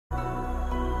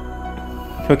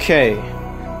Okay,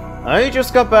 I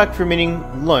just got back from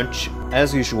eating lunch,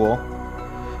 as usual,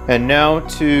 and now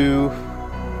to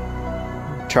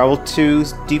travel to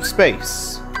deep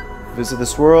space. Visit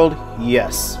this world?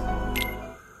 Yes.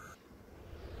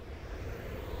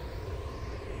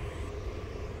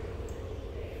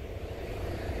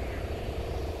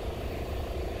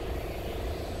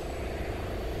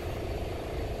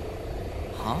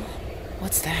 Huh?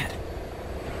 What's that?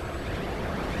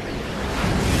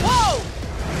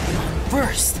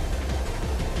 Burst!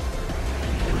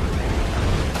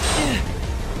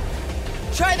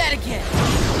 Try that again!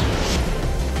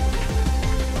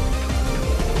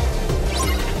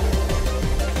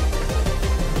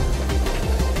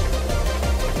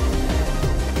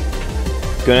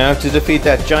 Gonna have to defeat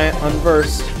that giant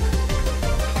unversed.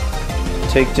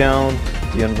 Take down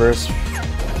the unversed.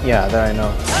 Yeah, that I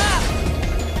know.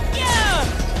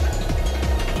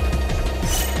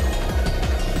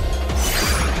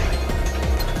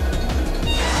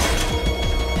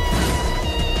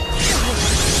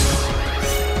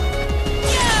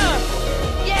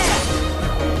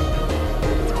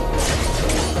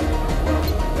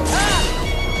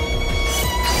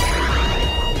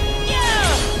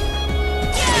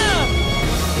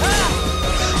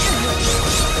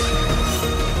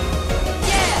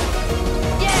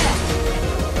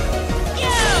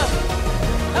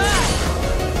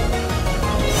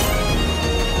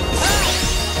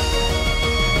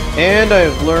 And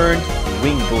I've learned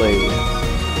Wing Blade.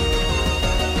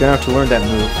 Gonna have to learn that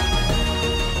move.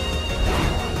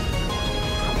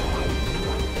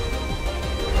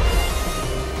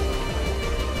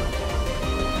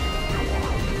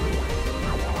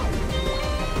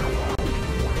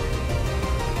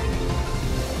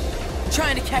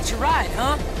 Trying to catch a ride,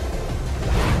 huh?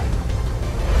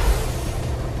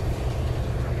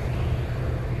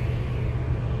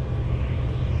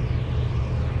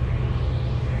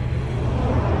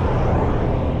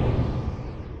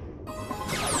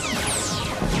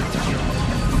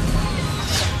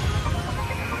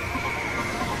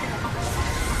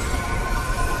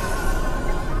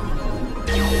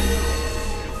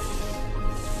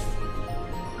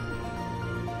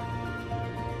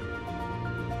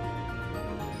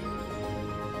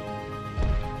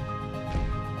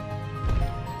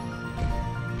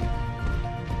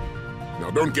 Now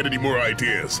don't get any more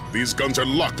ideas. These guns are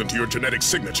locked into your genetic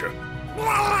signature.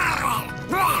 Huh?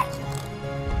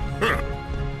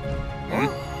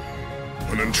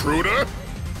 An intruder?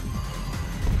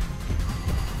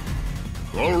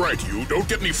 All right, you. Don't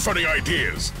get any funny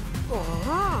ideas.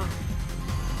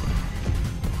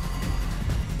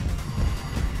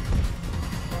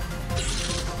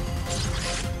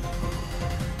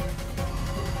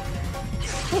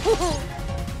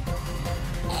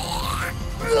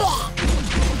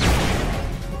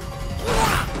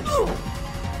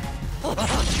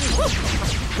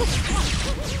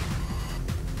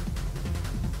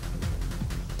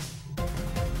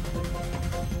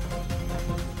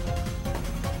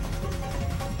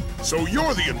 So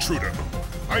you're the intruder.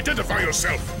 Identify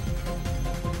yourself.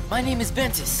 My name is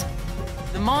Ventus.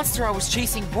 The monster I was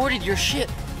chasing boarded your ship.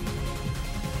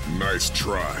 Nice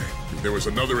try. If there was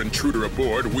another intruder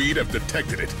aboard, we'd have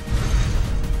detected it.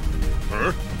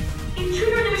 Huh?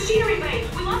 Intruder in the machinery bay!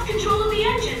 We lost control of the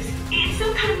engines! It's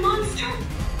some kind of monster!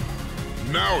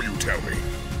 Now you tell me.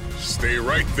 Stay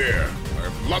right there. I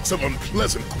have lots of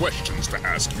unpleasant questions to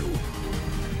ask you.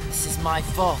 This is my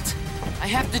fault. I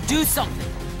have to do something.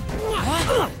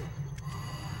 Huh?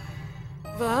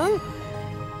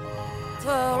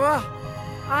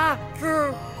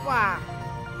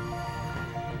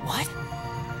 What?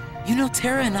 You know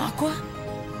Terra and Aqua?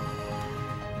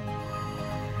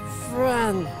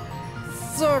 Friend,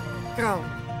 circle.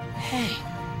 Hey,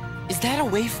 is that a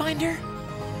wayfinder?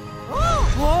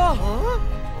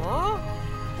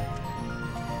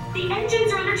 The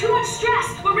engines are under too much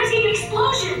stress! We're risking an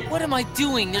explosion! What am I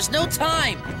doing? There's no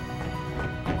time!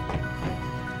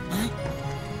 Huh?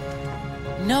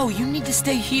 No, you need to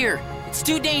stay here. It's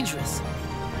too dangerous.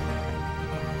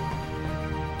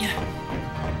 Yeah.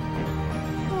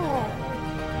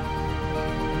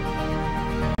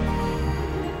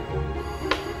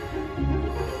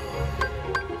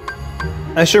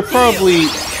 I should probably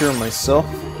cure myself.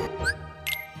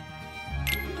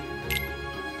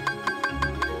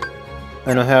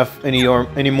 I don't have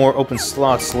any more open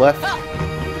slots left.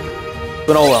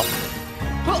 But oh well.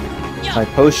 My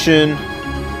potion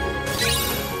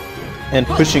and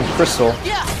pushing crystal.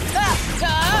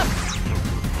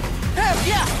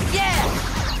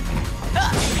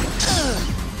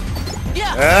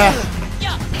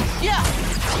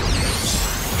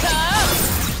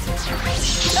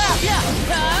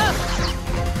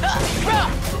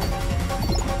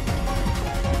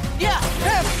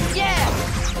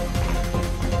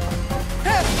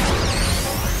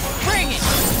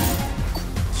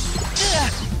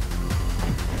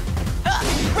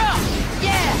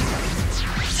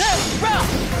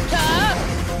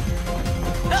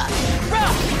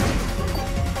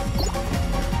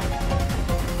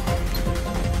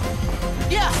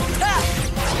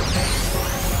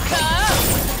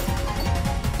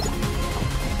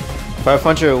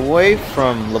 500 away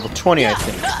from level 20, I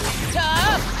think.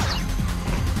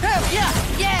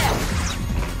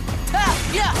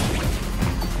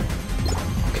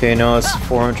 Okay, now it's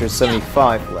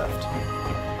 475 left.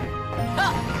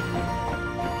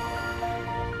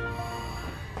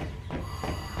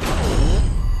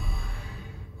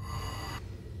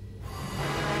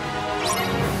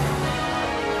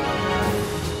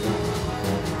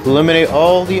 Eliminate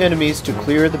all the enemies to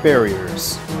clear the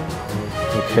barriers.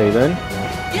 Okay then.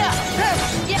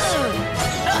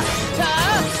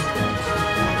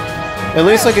 At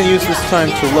least I can use this time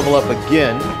to level up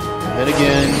again, and then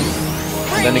again,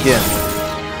 and then again.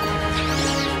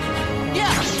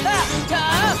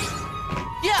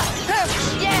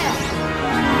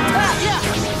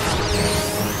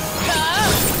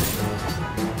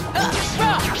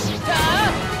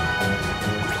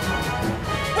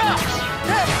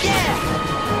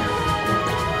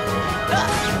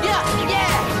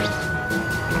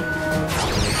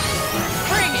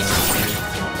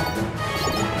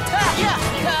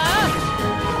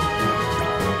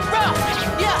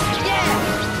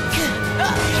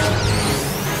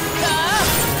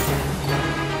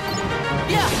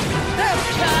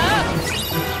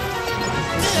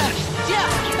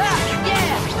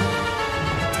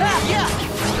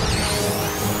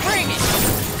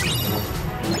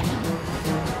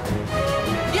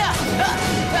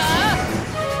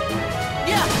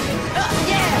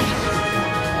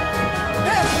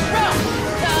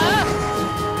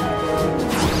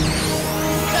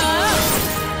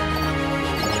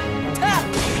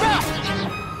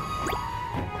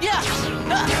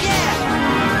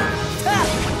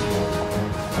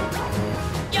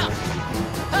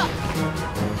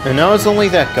 And now it's only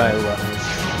that guy left.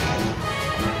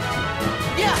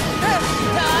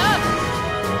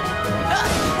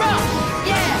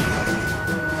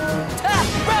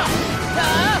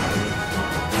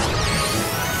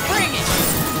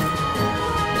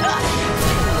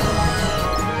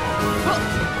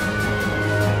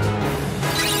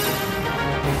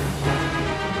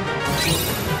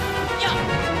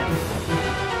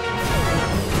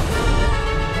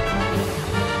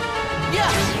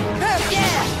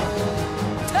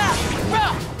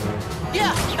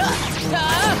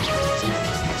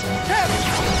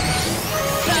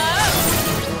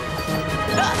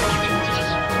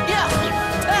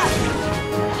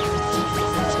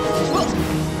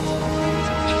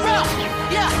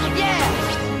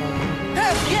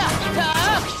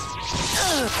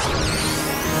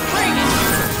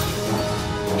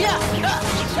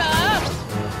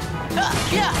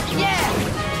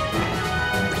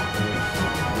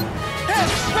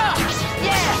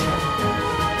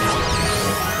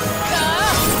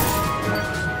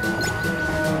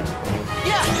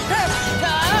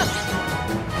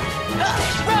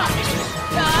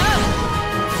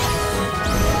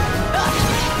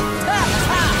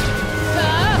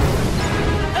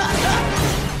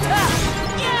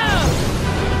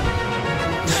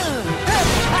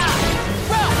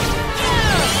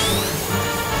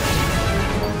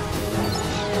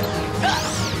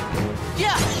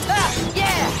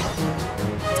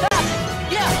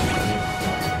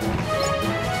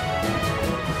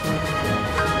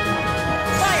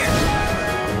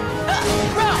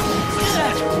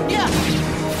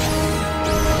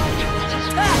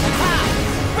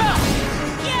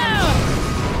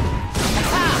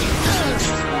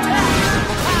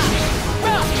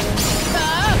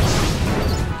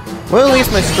 Well, at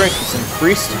least my strength is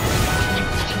increased.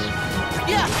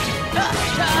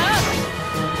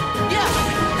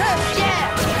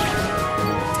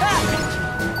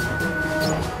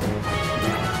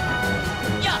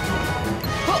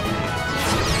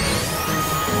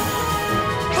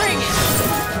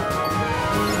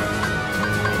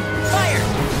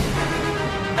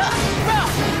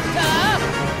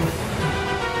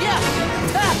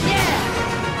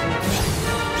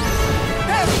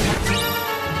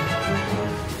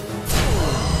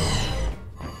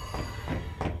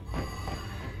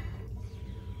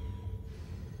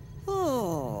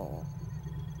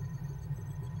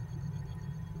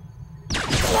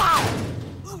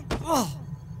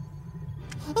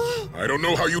 I don't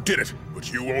know how you did it,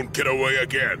 but you won't get away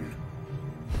again.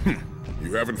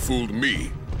 You haven't fooled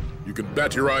me. You can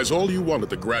bat your eyes all you want at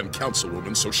the Grand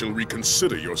Councilwoman so she'll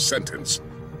reconsider your sentence.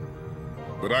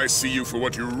 But I see you for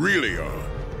what you really are.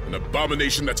 An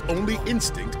abomination that's only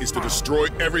instinct is to destroy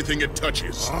everything it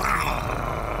touches.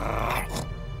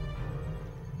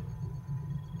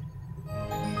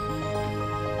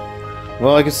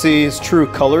 Well, I can see his true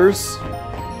colors.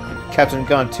 Captain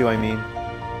Gantu, I mean.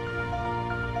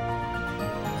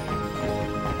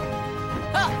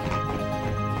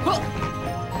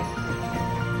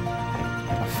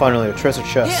 Finally, a treasure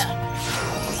chest. Yeah.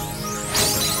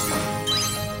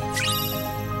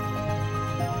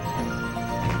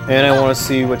 And I want to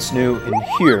see what's new in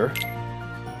here.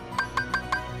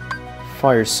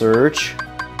 Fire Surge.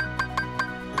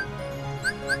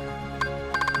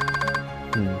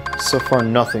 So far,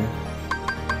 nothing.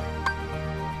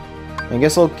 I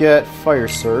guess I'll get Fire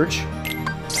Surge.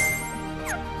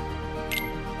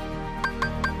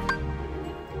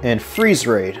 And Freeze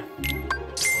Raid.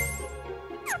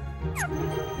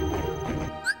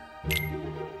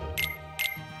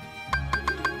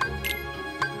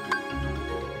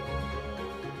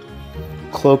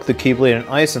 Cloak the Keyblade in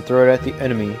ice and throw it at the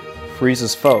enemy.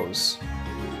 Freezes foes.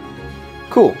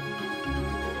 Cool.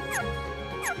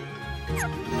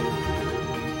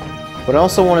 But I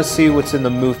also want to see what's in the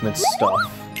movement stuff.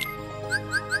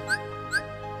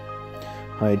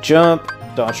 High jump,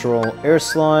 dodge roll, air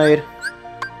slide,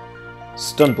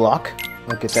 stun block.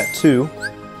 I'll get that too.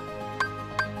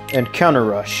 And counter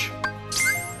rush.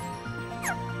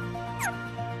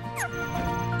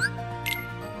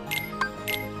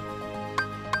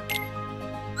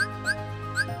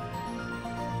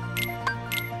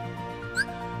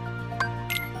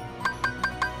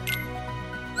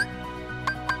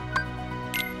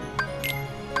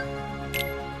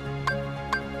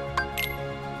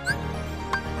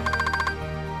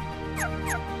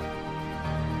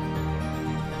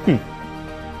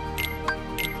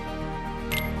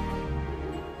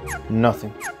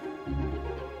 Nothing.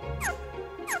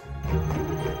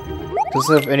 Does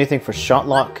it have anything for shot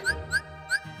lock?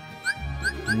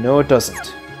 No, it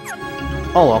doesn't.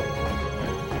 Oh well.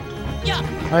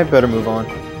 I better move on.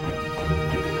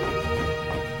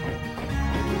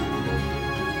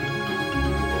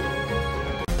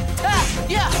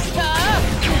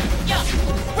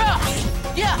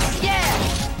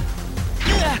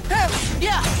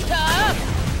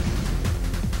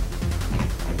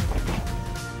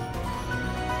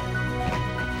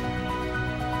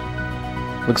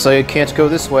 Looks like I can't go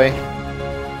this way.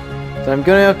 Then I'm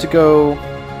gonna have to go...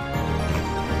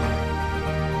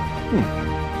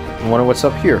 I wonder what's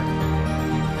up here.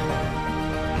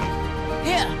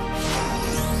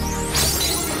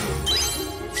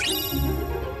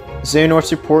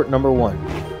 Xehanort's report number 1.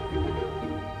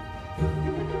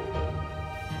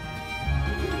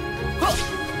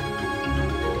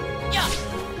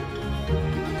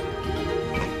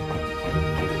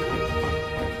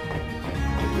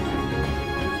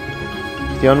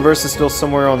 The universe is still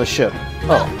somewhere on the ship.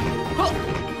 Oh.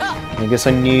 I guess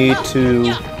I need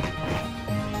to...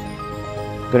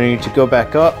 Gonna need to go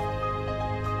back up.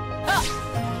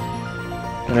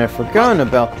 And I've forgotten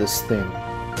about this thing.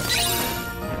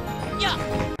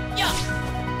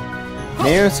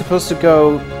 Maybe I'm supposed to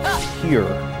go here.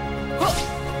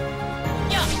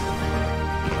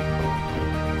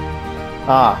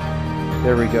 Ah,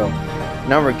 there we go.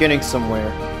 Now we're getting somewhere.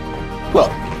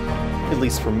 Well, at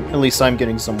least I'm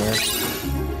getting somewhere.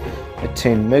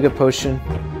 Attain Mega Potion.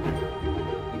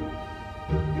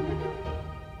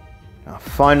 Ah,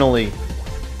 finally.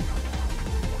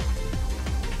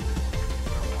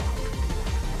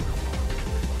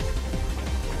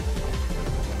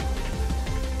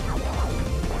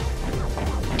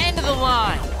 End of the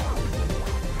line.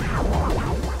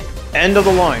 End of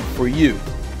the line for you.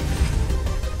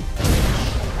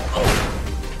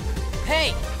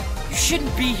 Hey, you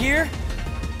shouldn't be here.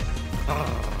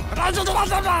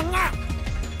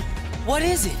 What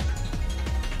is it?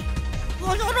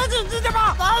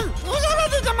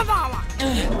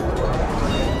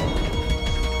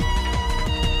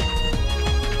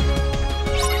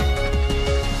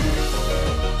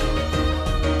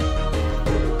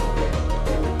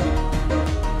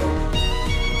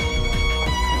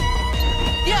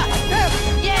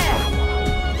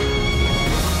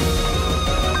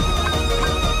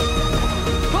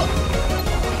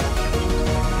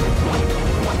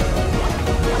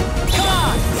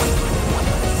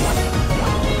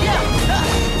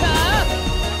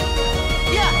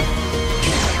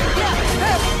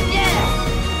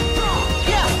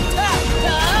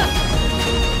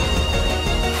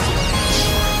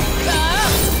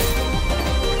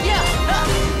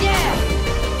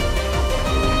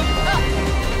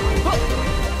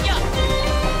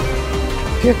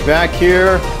 Get back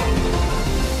here!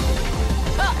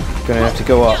 Gonna have to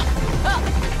go up.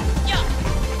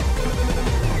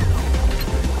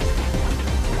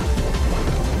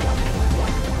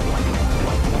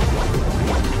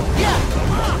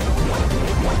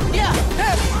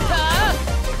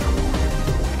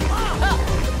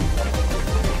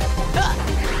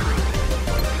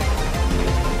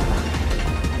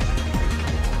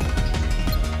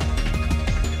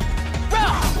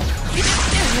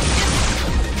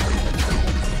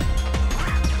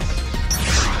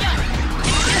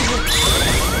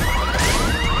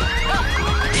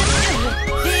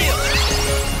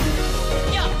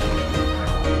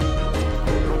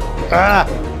 Ah!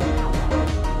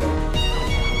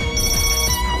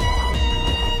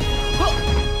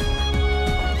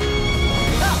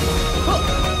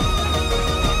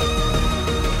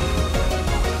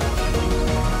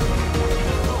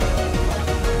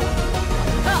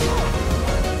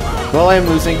 Well, I'm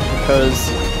losing because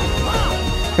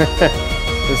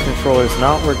this controller is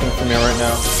not working for me right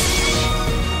now.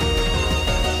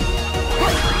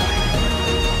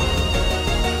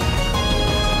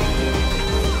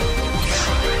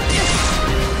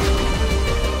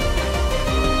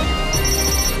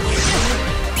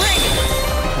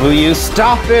 Will you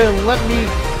stop it and let me...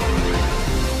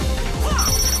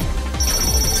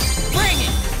 Bring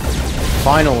it!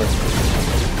 Finally.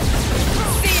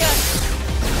 See ya!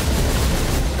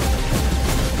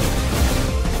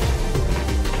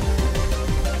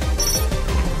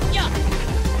 Yeah!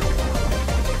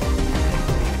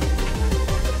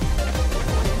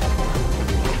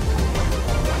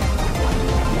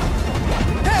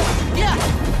 Yeah!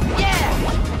 Yeah!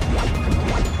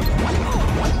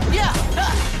 Yeah!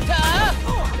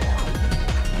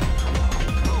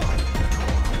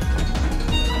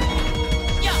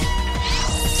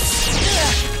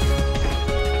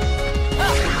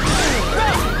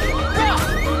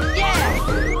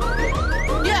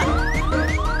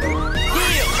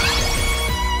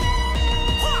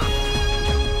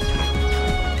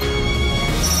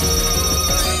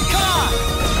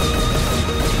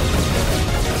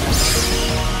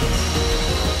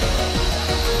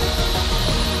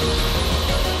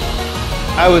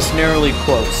 I was narrowly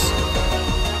close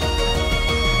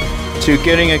to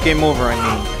getting a game over, I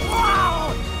mean.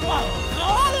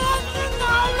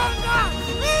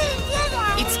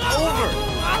 It's over!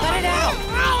 Let it out!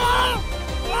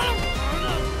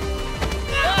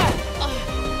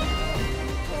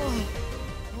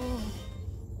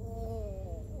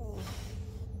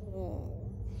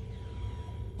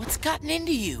 What's gotten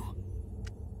into you?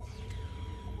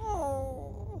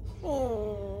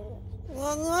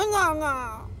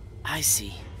 I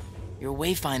see. Your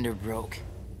Wayfinder broke.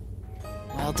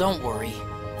 Well, don't worry.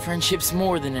 Friendship's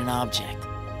more than an object.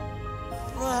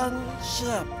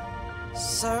 Friendship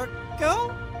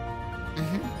circle?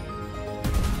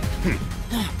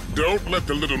 Don't let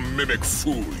the little mimic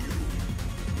fool you.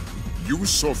 You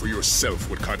saw for yourself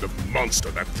what kind of monster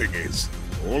that thing is.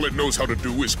 All it knows how to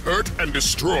do is hurt and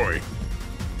destroy.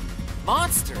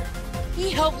 Monster? He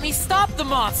helped me stop the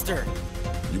monster!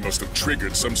 You must have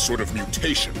triggered some sort of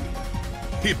mutation,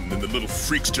 hidden in the little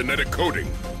freak's genetic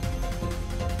coding.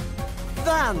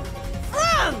 Then,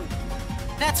 friend!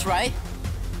 That's right.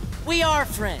 We are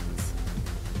friends.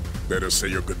 Better say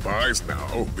your goodbyes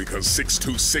now, because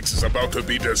 626 is about to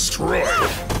be destroyed.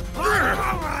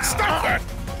 Stop that!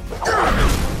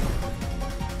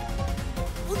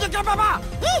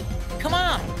 Come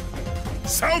on!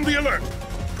 Sound the alert!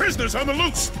 Prisoners on the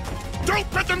loose! Don't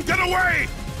let them get away!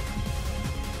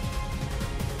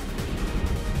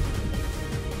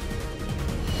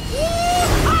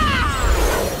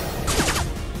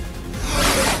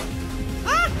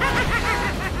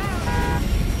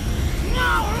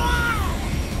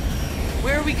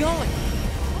 Where are we going?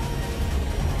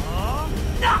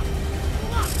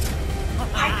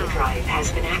 Hyperdrive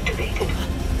has been activated.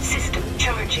 System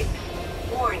charging.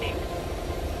 Warning.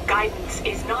 Guidance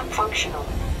is not functional.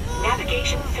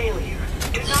 Navigation failure.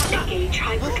 Do not engage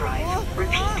hyperdrive.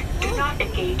 Repeat, do not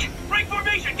engage. Break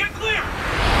formation, get clear!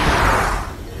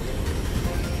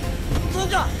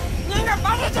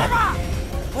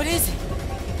 What is it?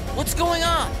 What's going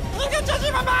on?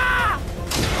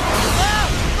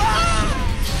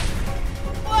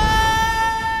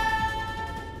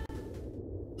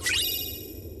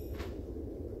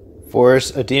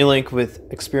 Force a D-Link with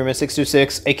Experiment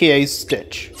 626, aka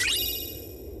Stitch.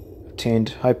 Obtained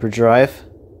hyperdrive.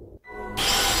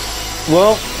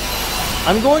 Well,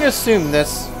 I'm going to assume that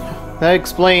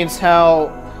explains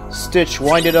how Stitch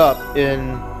winded up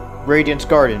in Radiant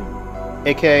Garden,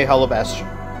 aka Hollow Bastion.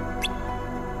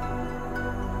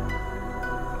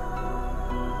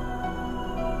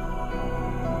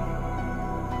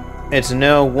 And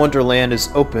now Wonderland is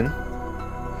open.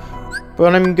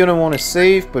 But I'm gonna want to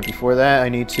save, but before that I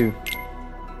need to...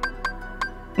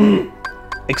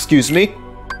 Excuse me?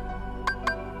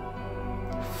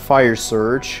 Fire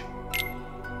Surge.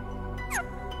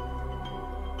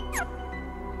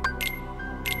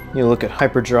 You look at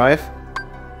hyperdrive.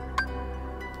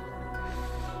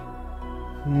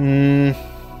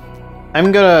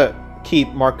 I'm gonna keep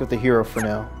Mark of the Hero for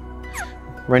now.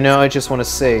 Right now I just want to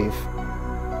save.